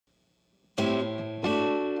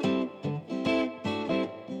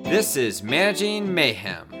This is Managing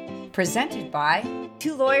Mayhem. Presented by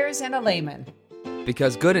two lawyers and a layman.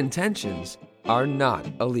 Because good intentions are not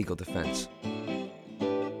a legal defense.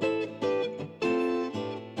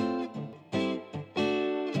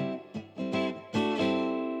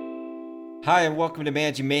 Hi, and welcome to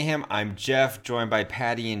Managing Mayhem. I'm Jeff, joined by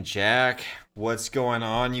Patty and Jack. What's going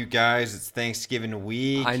on, you guys? It's Thanksgiving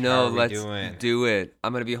week. I know, let's do it.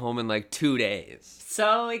 I'm going to be home in like 2 days.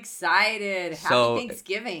 So excited. Happy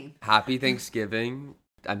Thanksgiving. Happy Thanksgiving.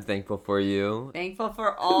 I'm thankful for you. Thankful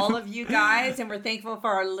for all of you guys, and we're thankful for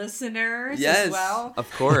our listeners as well.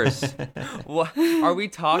 Of course. What, are we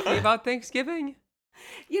talking about Thanksgiving?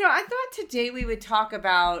 You know, I thought today we would talk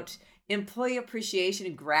about employee appreciation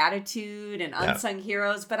and gratitude and unsung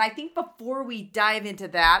heroes. But I think before we dive into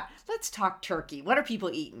that, let's talk turkey. What are people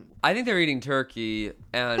eating? I think they're eating turkey,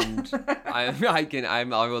 and I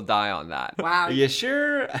will die on that. Wow. Are you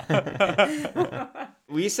sure?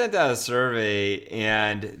 We sent out a survey,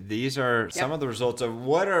 and these are some of the results of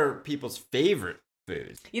what are people's favorite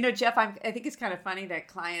foods. You know, Jeff, I think it's kind of funny that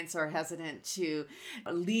clients are hesitant to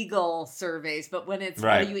legal surveys, but when it's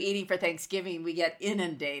what are you eating for Thanksgiving, we get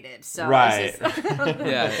inundated. So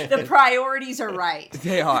the priorities are right.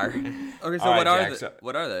 They are. Okay, so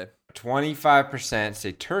what are they? 25%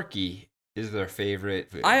 say turkey is their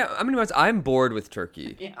favorite food. I'm bored with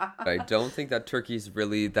turkey. Yeah. I don't think that turkey's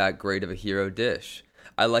really that great of a hero dish.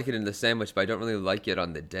 I like it in the sandwich, but I don't really like it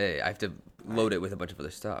on the day. I have to load it with a bunch of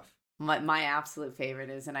other stuff. My absolute favorite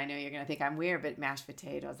is, and I know you're going to think I'm weird, but mashed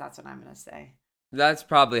potatoes. That's what I'm going to say. That's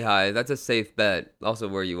probably high. That's a safe bet. Also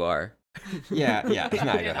where you are. Yeah. I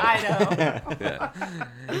know.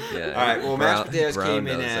 Yeah. All right, well, mashed potatoes came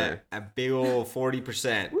in at a big old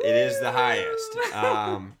 40%. It is the highest.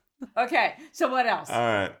 Okay, so what else? All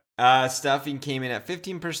right. Stuffing came in at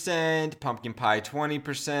 15%, pumpkin pie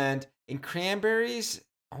 20%, and cranberries,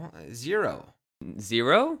 0.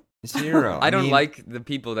 Zero? I don't like the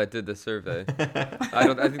people that did the survey.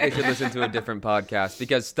 I think they should listen to a different podcast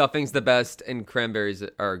because stuffing's the best and cranberries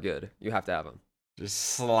are good. You have to have them. Just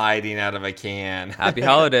sliding out of a can. Happy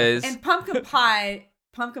holidays. And pumpkin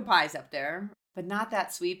pie's up there, but not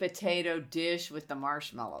that sweet potato dish with the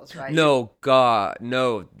marshmallows, right? No, God,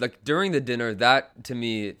 no. Like during the dinner, that to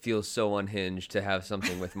me it feels so unhinged to have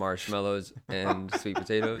something with marshmallows and sweet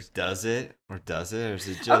potatoes. Does it? Or is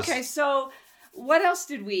it just... Okay, so... what else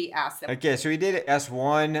did we ask them? Okay, so we did ask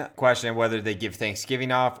one question whether they give Thanksgiving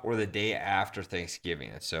off or the day after Thanksgiving.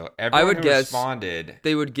 So everyone responded.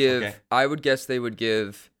 They would give. Okay. I would guess they would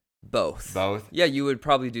give both. Both? Yeah, you would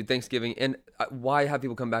probably do Thanksgiving. And why have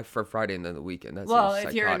people come back for Friday and then the weekend? That's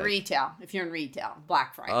if you're in retail,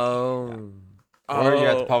 Black Friday. Oh. Or you're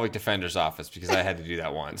at the public defender's office, because I had to do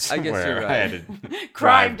that once. I guess you're right.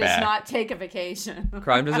 Crime does not take a vacation.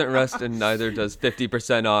 Crime doesn't rest, and neither does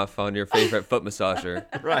 50% off on your favorite foot massager.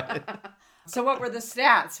 Right. So what were the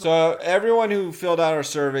stats? So everyone who filled out our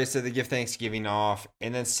survey said they give Thanksgiving off,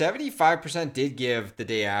 and then 75% did give the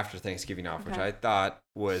day after Thanksgiving off, which I thought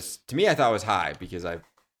was high, because I've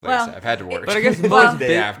had to work. But I guess most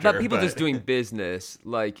day after. But people just doing business,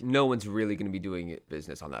 like no one's really going to be doing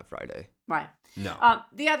business on that Friday. Right. No.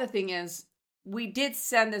 The other thing is, we did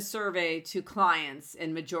send this survey to clients,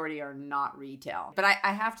 and majority are not retail. But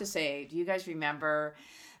I have to say, do you guys remember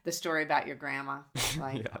the story about your grandma?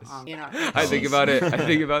 Like, yes. I think about it. I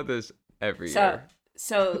think about this every year.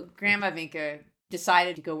 So Grandma Vinka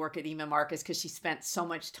decided to go work at Neiman Marcus because she spent so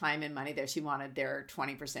much time and money there. She wanted their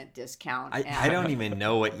 20% discount. I don't even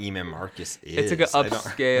know what Neiman Marcus is. It's like an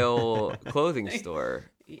upscale clothing store.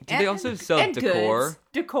 Do they also sell decor? Goods.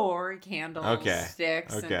 Decor, candles,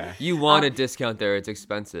 sticks. Okay. And, you want a discount there. It's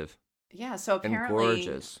expensive. Yeah, so apparently... and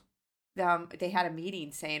gorgeous. They had a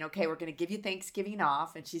meeting saying, okay, we're going to give you Thanksgiving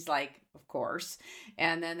off. And she's like, of course.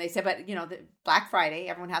 And then they said, but, the Black Friday,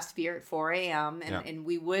 everyone has to be here at 4 a.m. And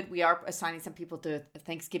we are assigning some people to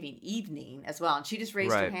Thanksgiving evening as well. And she just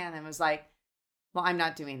raised her hand and was like, well, I'm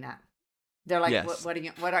not doing that. They're like, yes.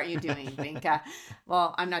 What are you doing, Vinka?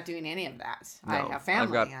 Well, I'm not doing any of that. No, I have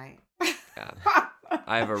family.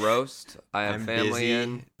 I have a roast. I have family busy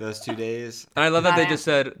in those 2 days. And I love that they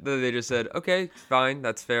just said, okay, fine,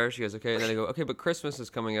 that's fair. She goes, okay. And then they go, okay, but Christmas is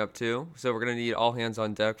coming up too. So we're going to need all hands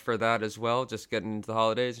on deck for that as well. Just getting into the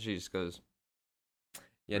holidays. And she just goes,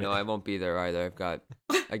 I won't be there either. I've got,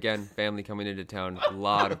 again, family coming into town. A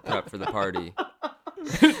lot of prep for the party.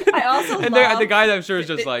 I also and the guy, I'm sure, is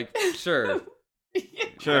just like, sure.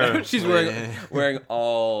 She's wearing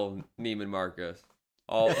all Neiman Marcus.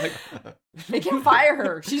 They can fire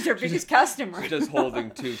her. She's their biggest customer. Just holding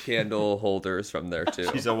 2 candle holders from there too.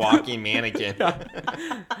 She's a walking mannequin.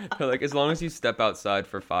 Like, as long as you step outside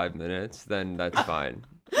for 5 minutes, then that's fine.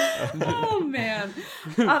 Oh man,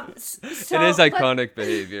 so it is iconic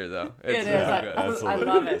behavior, though. It is. I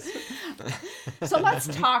love it. So let's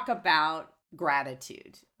talk about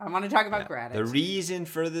gratitude. I want to talk about gratitude. The reason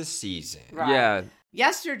for the season. Right. Yeah.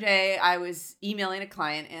 Yesterday, I was emailing a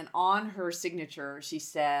client, and on her signature, she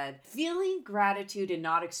said, feeling gratitude and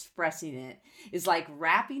not expressing it is like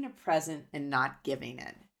wrapping a present and not giving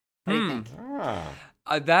it. What do you think?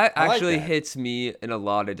 That actually like that. hits me in a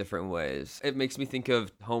lot of different ways. It makes me think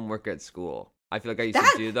of homework at school. I feel like I used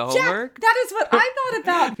to do the homework. Jeff, that is what I thought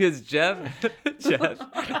about. Because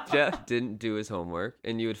Jeff didn't do his homework,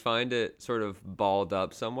 and you would find it sort of balled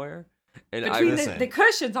up somewhere. And Between the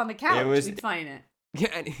cushions on the couch, we'd find it.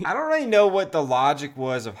 Yeah, I don't really know what the logic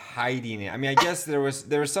was of hiding it. I mean, I guess there was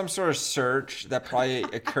some sort of search that probably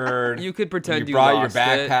occurred. You could pretend you brought lost your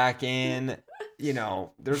backpack in. You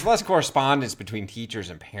know, there's less correspondence between teachers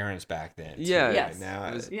and parents back then. Yeah. Yes.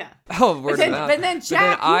 Now, Oh, word of mouth. But then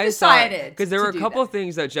Jack, you decided because there were a couple of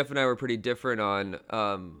things that Jeff and I were pretty different on,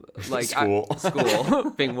 like School. school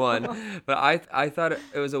being one. But I thought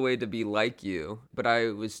it was a way to be like you, but I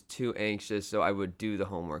was too anxious, so I would do the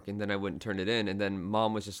homework and then I wouldn't turn it in, and then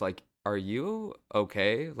Mom was just like, "Are you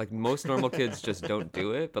okay?" Like most normal kids just don't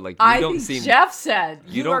do it, but like you don't seem. Jeff said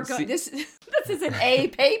you are don't this is an A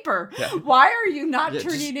paper. Yeah. Why are you not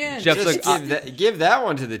turning in? Jeff's just give that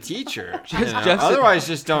one to the teacher. Otherwise,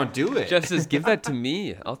 just don't do it. Jeff says, "Give that to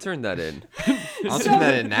me. I'll turn that in." I'll turn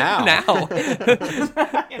that in now. Now.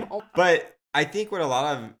 But I think what a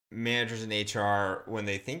lot of managers in HR, when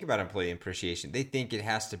they think about employee appreciation, they think it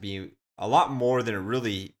has to be a lot more than it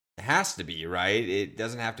really has to be, right? It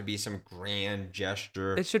doesn't have to be some grand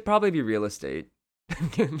gesture. It should probably be real estate.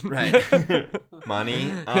 Right.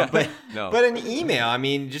 Money. But an email, I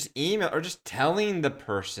mean, just email or just telling the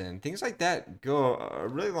person, things like that go a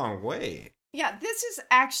really long way. Yeah, this is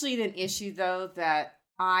actually an issue, though, that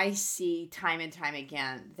I see time and time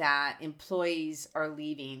again, that employees are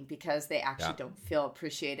leaving because they actually don't feel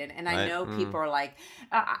appreciated. And I know people are like,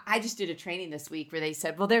 I just did a training this week where they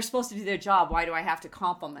said, well, they're supposed to do their job. Why do I have to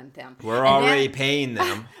compliment them? We're already paying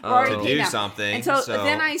them to do something. And so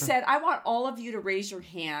then I said, I want all of you to raise your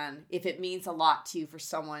hand if it means a lot to you for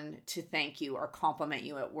someone to thank you or compliment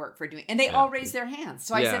you at work for doing. And they all raised their hands.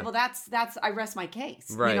 So I said, well, that's I rest my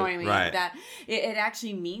case. Right. You know what I mean? Right. That it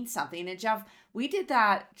actually means something. And Jeff, we did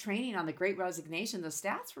that training on the Great Resignation. The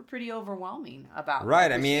stats were pretty overwhelming about right.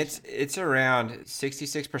 I mean, it's around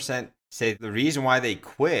 66% say the reason why they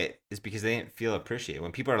quit is because they didn't feel appreciated.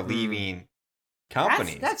 When people are leaving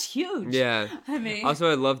companies, that's huge. Yeah. I mean, also,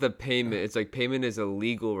 I love the payment. It's like payment is a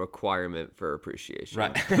legal requirement for appreciation.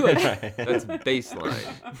 Right. That's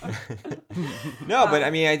baseline. No, but I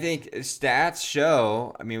mean, I think stats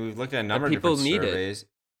show. I mean, we've looked at a number of different surveys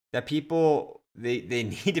that people. They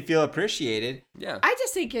need to feel appreciated. Yeah. I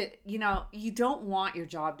just think you don't want your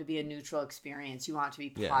job to be a neutral experience. You want it to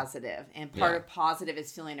be positive. And part of positive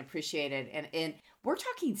is feeling appreciated. And we're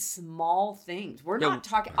talking small things. We're not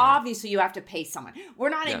talking, obviously you have to pay someone. We're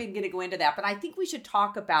not even going to go into that. But I think we should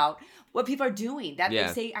talk about what people are doing that they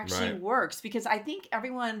say actually works. Because I think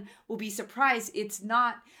everyone will be surprised. It's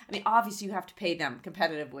not, I mean, obviously you have to pay them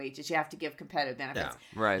competitive wages. You have to give competitive benefits.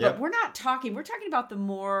 Yeah. Right. But we're talking about the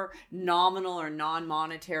more nominal or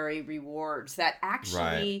non-monetary rewards that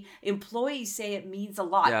actually employees say it means a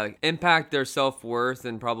lot. Yeah, like impact their self-worth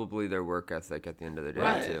and probably their work ethic at the end of the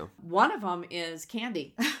day too. One of them is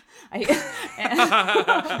candy. One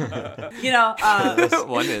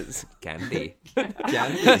is candy.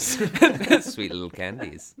 Candies. Sweet little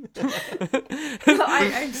candies.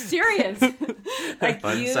 I'm serious. Like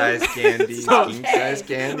fun-sized candies, king-sized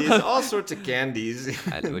candies, all sorts of candies.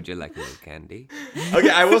 Would you like a little candy?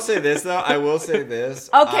 Okay, I will say this though.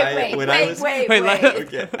 Okay, wait.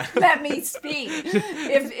 Okay. Let me speak.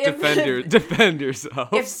 Defend yourself.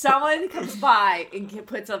 If someone comes by and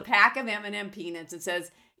puts a pack of M&M peanuts and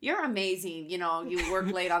says, "You're amazing, you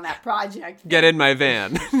work late on that project. Get in my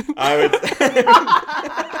van."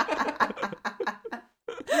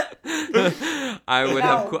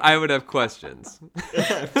 I would have questions.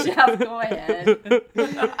 Jeff, go ahead.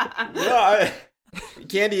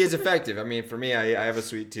 Candy is effective. I mean, for me, I have a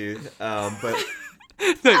sweet tooth, but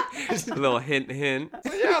a little hint. Yeah,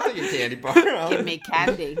 I'll take a candy bar. Give me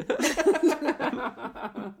candy.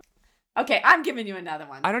 Okay, I'm giving you another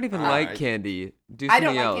one. I don't even like candy. Do something else.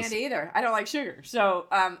 I don't like candy either. I don't like sugar. So,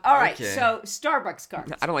 all right. Okay. So, Starbucks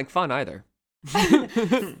cards. I don't like fun either.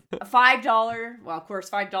 $5. Well, of course,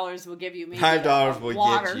 $5 will give you maybe $5 will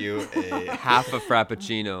water. get you a half a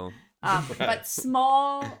frappuccino. But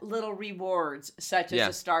small little rewards, such as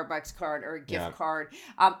a Starbucks card or a gift card.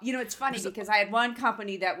 It's funny because I had one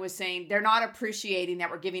company that was saying they're not appreciating that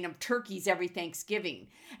we're giving them turkeys every Thanksgiving,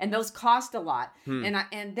 and those cost a lot.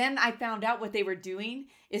 And then I found out what they were doing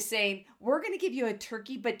is saying, we're going to give you a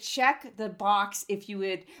turkey, but check the box if you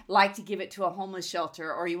would like to give it to a homeless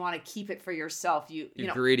shelter or you want to keep it for yourself. You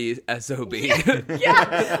know. Greedy SOB.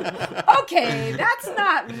 Yeah. Okay, that's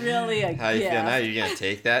not really a How you gift. feel now? You're going to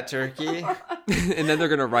take that turkey? And then they're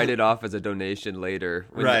going to write it off as a donation later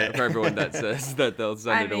for everyone that says that they'll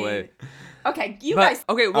send it away. Okay, guys.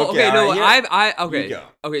 Okay,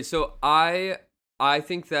 so I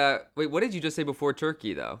think that, wait, what did you just say before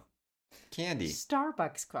turkey though? Candy.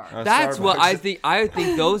 Starbucks card. That's Starbucks. what I think. I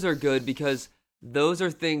think those are good because those are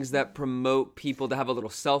things that promote people to have a little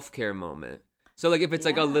self-care moment. So like if it's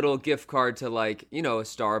like a little gift card to like, a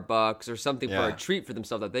Starbucks or something for a treat for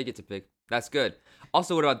themselves that they get to pick, that's good.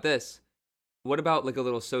 Also, what about this? What about like a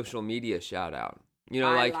little social media shout out?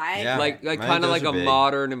 Like kind of like a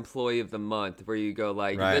modern employee of the month where you go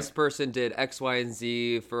like, this person did X, Y, and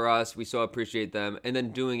Z for us. We so appreciate them. And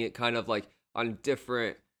then doing it kind of like on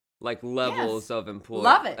different like levels of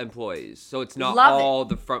employees. So it's not all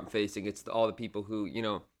the front facing. It's all the people who,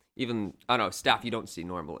 even, I don't know, staff you don't see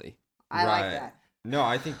normally. I like that. No,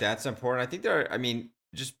 I think that's important. I think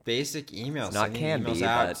just basic emails. It's not candy, emails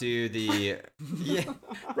out to the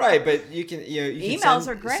right, but you can emails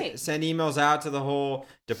are great. Send emails out to the whole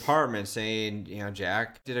department saying,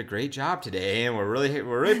 Jack did a great job today, and we're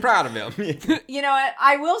really proud of him.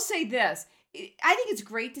 I will say this. I think it's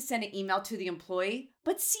great to send an email to the employee,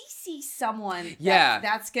 but CC someone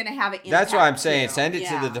that's going to have an impact. That's what I'm saying. Send it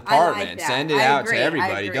to the department. Like send it out to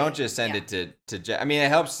everybody. Don't just send it to Jack. I mean, it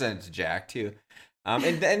helps send it to Jack too.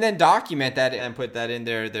 And then document that and put that in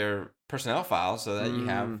their personnel file so that you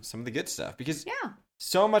have some of the good stuff. Because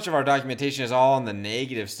so much of our documentation is all on the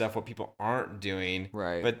negative stuff, what people aren't doing.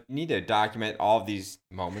 Right. But you need to document all of these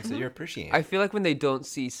moments that you're appreciating. I feel like when they don't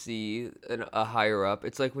CC a higher up,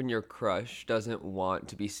 it's like when your crush doesn't want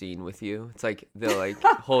to be seen with you. It's like they'll like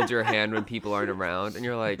hold your hand when people aren't around, and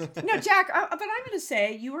you're like, no, Jack. But I'm going to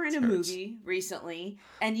say you were in a movie recently,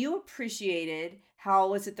 and you appreciated. How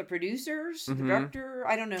was it? The producers, the director?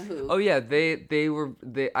 I don't know who. Oh yeah, they were.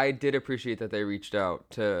 I did appreciate that they reached out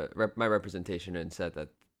to my representation and said that.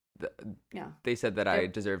 They said that I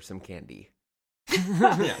deserved some candy.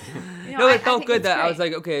 It felt good that I was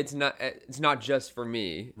like, okay, it's not just for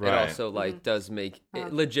me. Right. It also like does make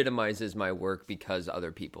it legitimizes my work because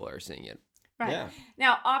other people are seeing it. Right. Yeah.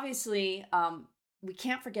 Now, obviously, we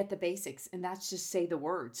can't forget the basics, and that's just say the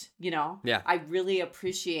words. Yeah. I really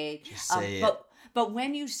appreciate. Just say it. But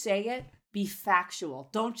when you say it, be factual.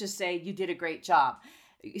 Don't just say you did a great job.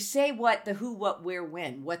 Say what, the who, what, where,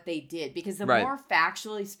 when, what they did. Because the more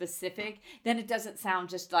factually specific, then it doesn't sound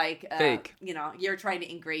just like fake. You're trying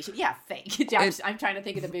to ingratiate. Yeah, fake. I'm trying to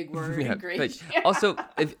think of the big word. Ingratiate. Also,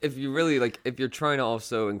 if you really if you're trying to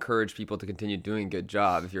also encourage people to continue doing a good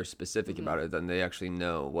job, if you're specific about it, then they actually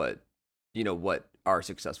know what are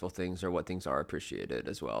successful things or what things are appreciated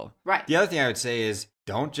as well. Right. The other thing I would say is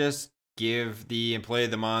don't just give the employee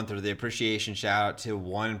of the month or the appreciation shout out to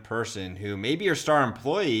one person who maybe your star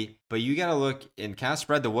employee, but you got to look and kind of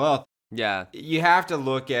spread the wealth. Yeah. You have to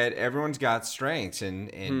look at everyone's got strengths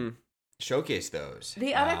and showcase those.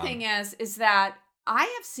 The other thing is that I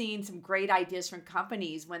have seen some great ideas from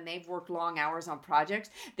companies when they've worked long hours on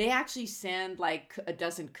projects. They actually send like a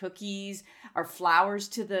dozen cookies or flowers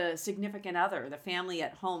to the significant other, the family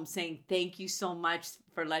at home, saying thank you so much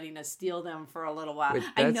for letting us steal them for a little while.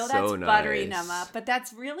 I know that's so buttering them up, but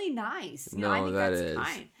that's really nice. I think that's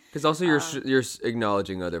fine. Because also you're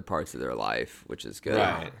acknowledging other parts of their life, which is good.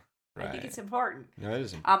 Right. I think it's important. No, it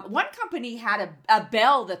is important. One company had a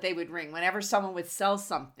bell that they would ring whenever someone would sell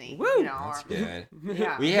something. Woo! That's good.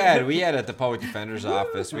 Yeah. We had at the public defender's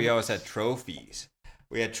office, we always had trophies.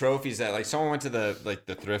 We had trophies that like someone went to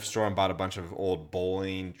the thrift store and bought a bunch of old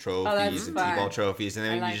bowling trophies and T-ball trophies, and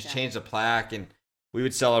then you just change the plaque, and we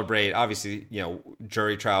would celebrate. Obviously,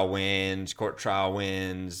 jury trial wins, court trial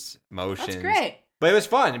wins, motions. That's great. But it was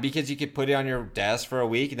fun because you could put it on your desk for a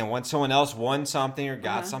week, and then once someone else won something or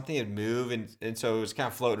got something, it'd move, and so it was kind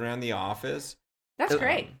of floating around the office. That's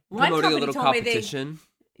great. Promoting a little competition.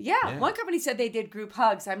 Yeah, one company said they did group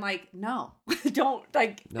hugs. I'm like, no, don't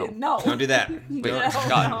no. Don't do that. Wait,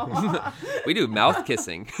 God. We do mouth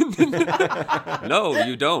kissing. No,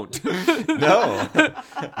 you don't. No.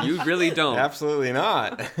 You really don't. Absolutely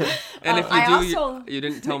not. And if you do, you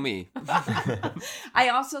didn't tell me. I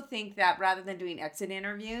also think that rather than doing exit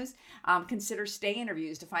interviews, consider stay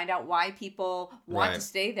interviews to find out why people want to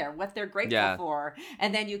stay there, what they're grateful for.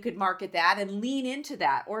 And then you could market that and lean into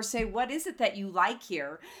that, or say, what is it that you like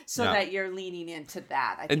here, so that you're leaning into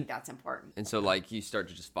that. I think that's important. And so like you start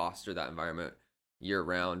to just foster that environment year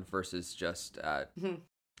round versus just at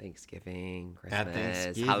Thanksgiving,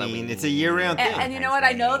 Christmas, Halloween. It's a year-round thing. And you know what?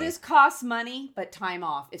 I know this costs money, but time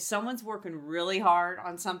off. If someone's working really hard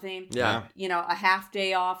on something, a half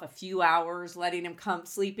day off, a few hours, letting them come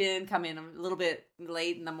in a little bit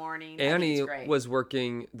late in the morning. Annie was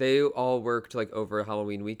working. They all worked like over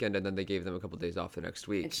Halloween weekend, and then they gave them a couple of days off the next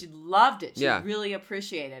week. And she loved it. She really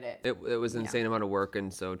appreciated it. It was an insane amount of work,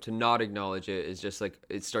 and so to not acknowledge it is just like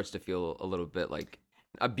it starts to feel a little bit like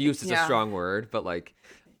abuse is a strong word, but like.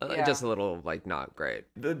 Just a little, like, not great.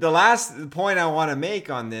 The last point I want to make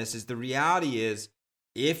on this is the reality is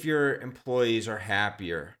if your employees are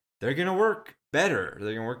happier, they're going to work better.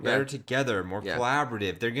 They're going to work better together, more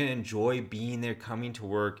collaborative. They're going to enjoy being there, coming to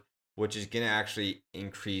work, which is going to actually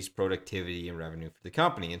increase productivity and revenue for the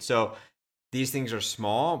company. And so these things are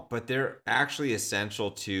small, but they're actually essential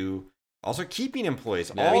to also keeping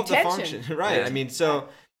employees. All of the functions. Right. I mean, so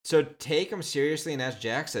take them seriously. And as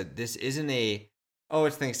Jack said, this isn't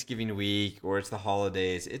it's Thanksgiving week or it's the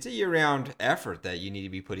holidays. It's a year-round effort that you need to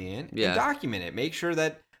be putting in and document it. Make sure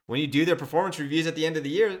that when you do their performance reviews at the end of the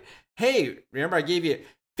year, hey, remember I gave you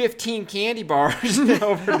 15 candy bars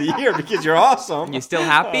over the year because you're awesome. You still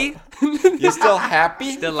happy? You still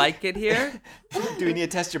happy? Still like it here? Do we need to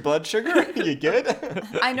test your blood sugar? You good?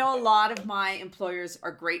 I know a lot of my employers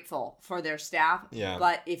are grateful for their staff. Yeah.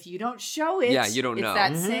 But if you don't show it, you don't know. It's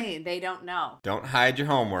that saying, they don't know. Don't hide your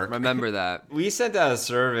homework. Remember that. We sent out a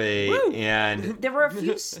survey and there were a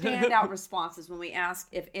few standout responses when we asked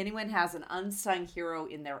if anyone has an unsung hero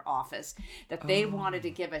in their office that they wanted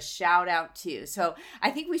to give a shout out to. So I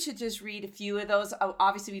think we should just read a few of those.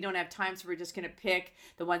 Obviously, we don't have time, so we're just going to pick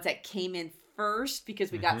the ones that came in first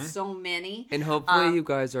because we got so many. And hopefully you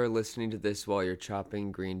guys are listening to this while you're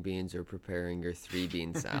chopping green beans or preparing your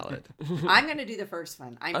 3-bean salad. I'm going to do the first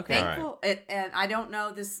one. I'm thankful, and I don't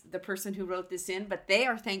know the person who wrote this in, but they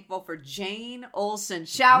are thankful for Jane Olson.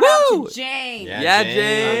 Shout out to Jane. Yeah,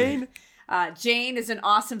 Jane. Jane is an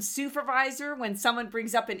awesome supervisor. When someone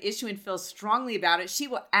brings up an issue and feels strongly about it, she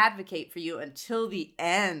will advocate for you until the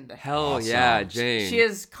end. Hell yeah, Jane. She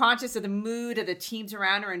is conscious of the mood of the teams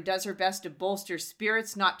around her and does her best to bolster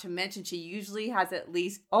spirits. Not to mention, she usually has at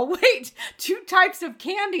least 2 types of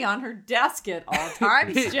candy on her desk at all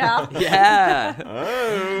times, Jeff.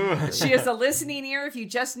 Yeah. She is a listening ear if you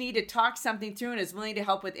just need to talk something through and is willing to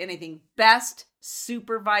help with anything. Best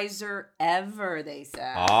supervisor ever, they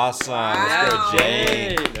said. Awesome. Wow. Let's go,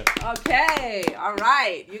 Jane. Okay. All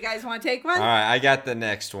right. You guys want to take one? All right. I got the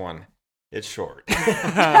next one. It's short. I'm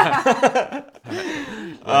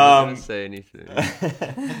not going to say anything.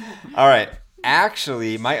 All right.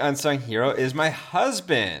 Actually, my unsung hero is my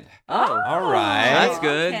husband. Oh. All right. That's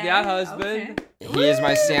good. Okay. Yeah, husband. Okay. He is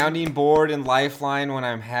my sounding board and lifeline when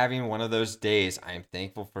I'm having one of those days. I am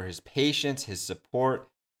thankful for his patience, his support,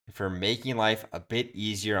 for making life a bit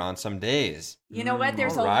easier on some days. You know what?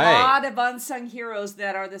 There's a lot of unsung heroes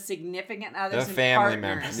that are the significant others and family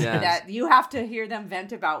partners members. That you have to hear them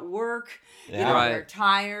vent about work. You know, they're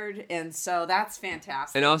tired, and so that's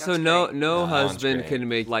fantastic. And also, no husband can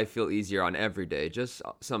make life feel easier on every day. Just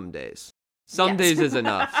some days. Some days is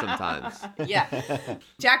enough sometimes. Yeah.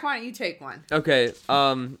 Jack, why don't you take one? Okay.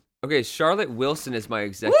 Okay, Charlotte Wilson is my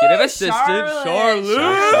executive assistant. Charlotte.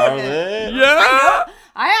 Yeah.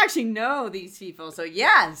 I actually know these people, so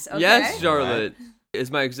yes. Okay. Yes, Charlotte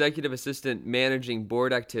is my executive assistant managing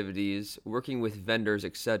board activities, working with vendors,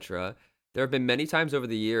 etc. There have been many times over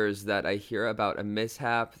the years that I hear about a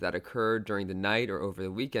mishap that occurred during the night or over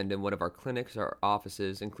the weekend in one of our clinics or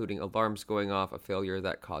offices, including alarms going off, a failure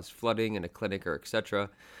that caused flooding in a clinic, or etc.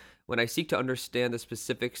 When I seek to understand the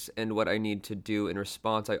specifics and what I need to do in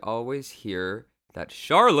response, I always hear that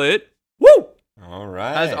Charlotte,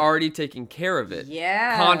 has already taken care of it.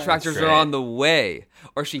 Yeah. Contractors are on the way,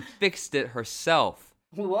 or she fixed it herself.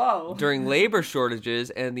 Whoa. During labor shortages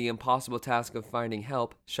and the impossible task of finding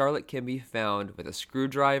help, Charlotte can be found with a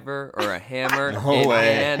screwdriver or a hammer in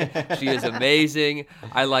hand. She is amazing.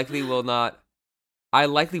 I likely will not I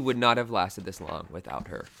likely would not have lasted this long without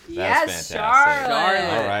her. Yes, fantastic.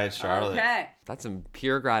 Charlotte. All right, Charlotte. Okay. That's some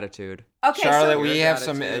pure gratitude. Okay, Charlotte, so we have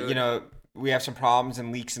some, Gratitude. we have some problems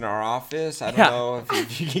and leaks in our office. I don't know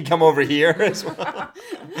if you can come over here as well.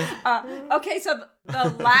 okay, so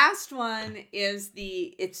the last one is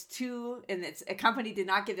it's a company did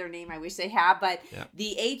not give their name. I wish they had, but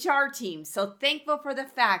the HR team. So thankful for the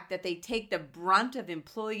fact that they take the brunt of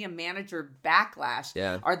employee and manager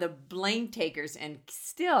backlash, are the blame takers, and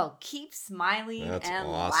still keep smiling and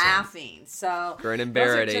laughing. So grin and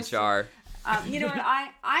bear it, HR. You know what?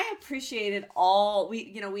 I appreciated all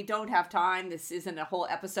we don't have time. This isn't a whole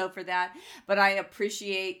episode for that, but I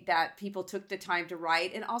appreciate that people took the time to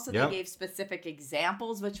write, and also they gave specific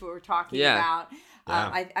examples, which we were talking about.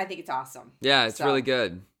 I think it's awesome. Yeah, it's really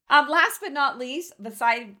good. Last but not least,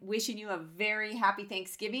 besides wishing you a very happy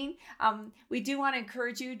Thanksgiving, we do want to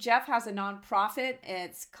encourage you. Jeff has a nonprofit.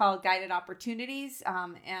 It's called Guided Opportunities,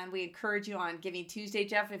 and we encourage you on Giving Tuesday.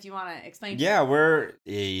 Jeff, if you want to explain. Yeah, we're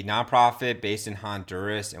a nonprofit based in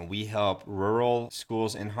Honduras, and we help rural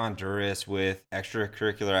schools in Honduras with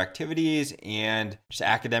extracurricular activities and just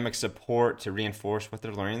academic support to reinforce what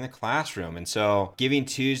they're learning in the classroom. And so Giving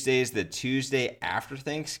Tuesday is the Tuesday after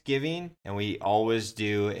Thanksgiving, and we always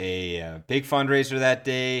do a big fundraiser that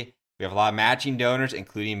day. We have a lot of matching donors,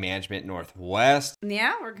 including Management Northwest.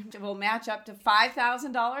 Yeah, we'll match up to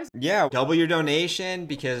 $5,000. Yeah, double your donation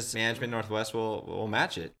because Management Northwest will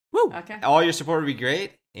match it. Woo! Okay. All your support would be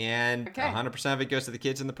great, and 100% of it goes to the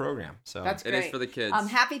kids in the program. So that's great. It is for the kids.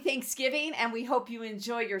 Happy Thanksgiving, and we hope you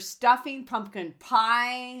enjoy your stuffing, pumpkin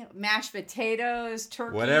pie, mashed potatoes,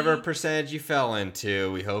 turkey. Whatever percentage you fell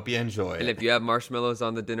into, we hope you enjoy it. And if you have marshmallows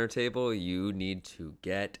on the dinner table, you need to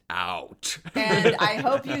get out. And I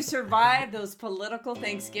hope you survive those political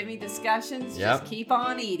Thanksgiving discussions. Just keep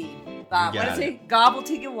on eating. What is it? Gobble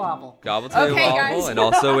till you wobble. Gobble till you wobble, guys. And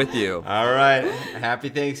also with you. All right. Happy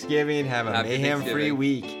Thanksgiving. Have a mayhem-free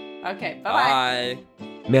week. Okay, bye-bye. Bye.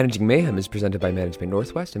 Managing Mayhem is presented by Management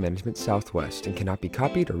Northwest and Management Southwest and cannot be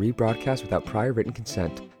copied or rebroadcast without prior written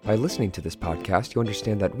consent. By listening to this podcast, you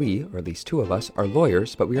understand that we, or at least two of us, are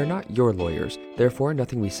lawyers, but we are not your lawyers. Therefore,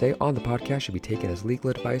 nothing we say on the podcast should be taken as legal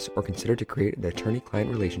advice or considered to create an attorney-client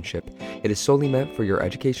relationship. It is solely meant for your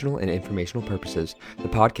educational and informational purposes. The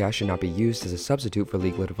podcast should not be used as a substitute for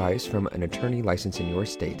legal advice from an attorney licensed in your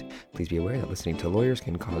state. Please be aware that listening to lawyers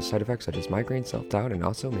can cause side effects such as migraine, self-doubt, and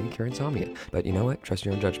also may cure insomnia. But you know what? Trust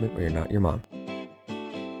your own judgment or you're not your mom.